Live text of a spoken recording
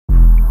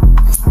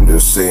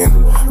just saying,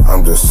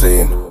 I'm just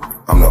saying,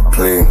 I'm not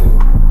playing.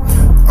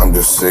 I'm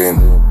just saying,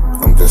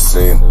 I'm just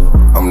saying,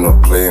 I'm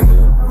not playing.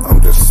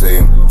 I'm just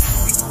saying,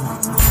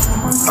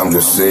 I'm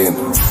just saying,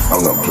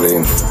 I'm not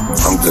playing.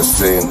 I'm just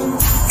saying,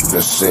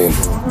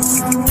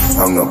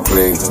 I'm not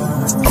playing,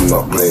 I'm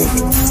not playing.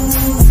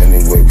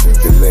 Anyway,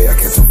 with delay, I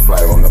catch a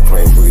fly on the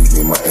plane. Believe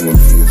me, my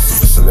energy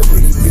is a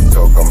celebrity. Big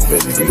dog, I'm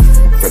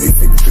ready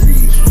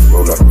victories.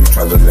 Roll up, we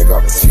try to leg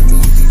up. See me,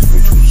 these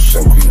rituals,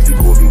 and creepy,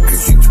 golden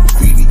cookie, too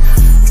greedy.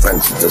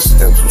 Fancy the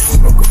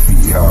stencils, no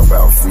graffiti. How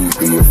about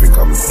freebie? You think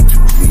I'm too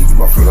greedy?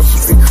 My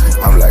philosophy,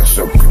 I'm like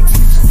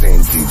Socrates,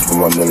 saying deeds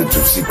from my knowledge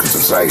of secret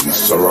society.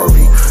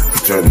 Sorority,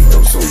 fraternity,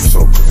 don't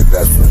so, cause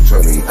that's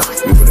fraternity.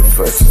 We were the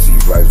first to see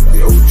rise with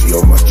the OG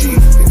on my G.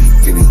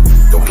 Diddy,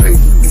 don't play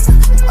with me.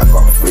 I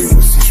got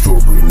flavors, see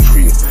strawberry in the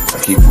tree. I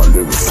keep my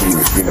lyrics clean.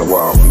 It's been a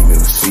while, been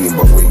in the scene,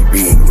 but where you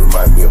been?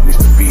 Remind me of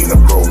Mr. Bean. I'm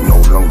grown, no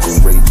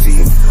longer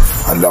 18.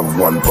 I love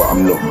one, but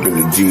I'm not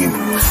Billie Jean.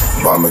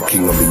 But I'm a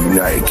king of the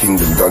United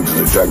Kingdom, Dungeons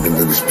and Dragons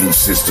of this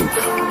beast system.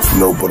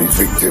 Nobody's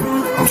victim.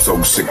 I'm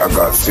so sick, I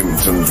got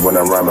symptoms. When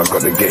I rhyme, I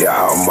gotta get it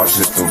out of my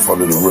system.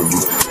 Follow the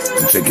rhythm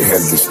to take ahead.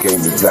 This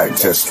game is like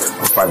chess.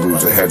 I'm 5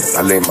 moves ahead.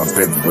 I lay my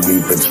bed with a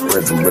new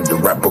bedspread and read the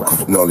rap book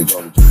of knowledge.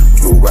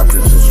 Real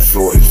rappers is a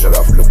shortage. Shut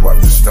up, look what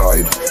I've just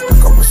started. A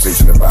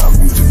conversation about a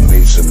music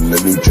nation, the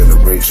new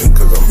generation,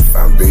 cause I'm a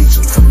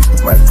foundation.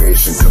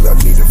 Migration, cause I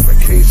need a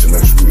vacation.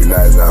 I'm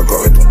scrutinized now,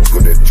 got a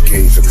good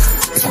education.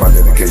 It's my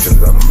dedication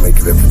that I'm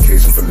making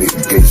application for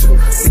litigation.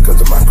 Because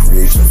of my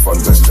creation,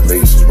 funds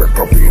estimations, rent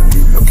property in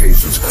new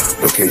locations.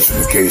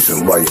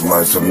 Location, why your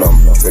mind so numb?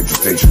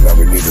 Vegetation, now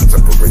we need a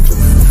separation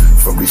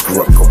from these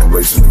corrupt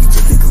corporations. These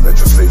illegal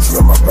legislation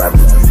on my back.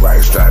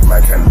 Right strike,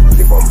 man can't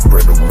live on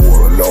bread or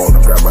war alone.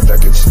 I grab my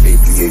jacket's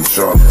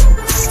aviation.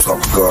 Top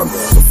gun,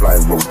 the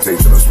flying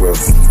rotation, I swear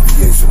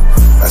deviation.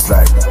 That's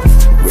like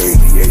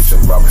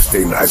radiation, rather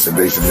stay in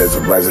isolation. There's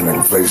a rising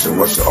inflation.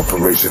 What's the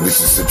operation?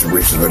 This is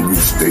situation and new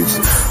states.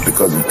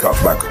 Because we cut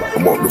back,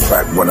 I won't look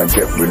back when I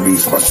get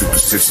released. My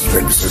superstitions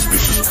make me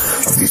suspicious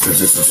of these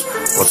resistors.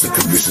 What's the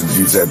conditions?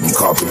 Use and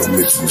carbon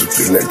emissions, which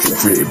electric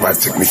created by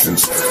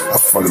technicians. I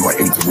follow my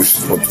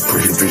intuitions, not the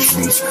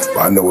prohibitions.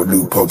 But I know a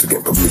loophole to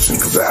get permission,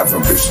 cause I have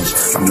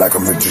ambitions. I'm like a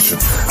magician,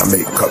 I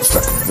make cuts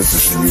like a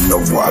physician. You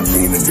know what I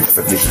mean in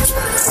definitions.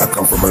 I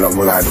come from a long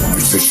line of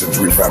musicians,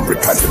 revamp,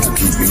 repackage to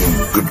keep me in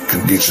good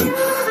condition.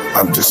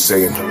 I'm just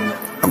saying,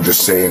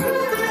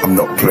 I'm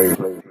not playing.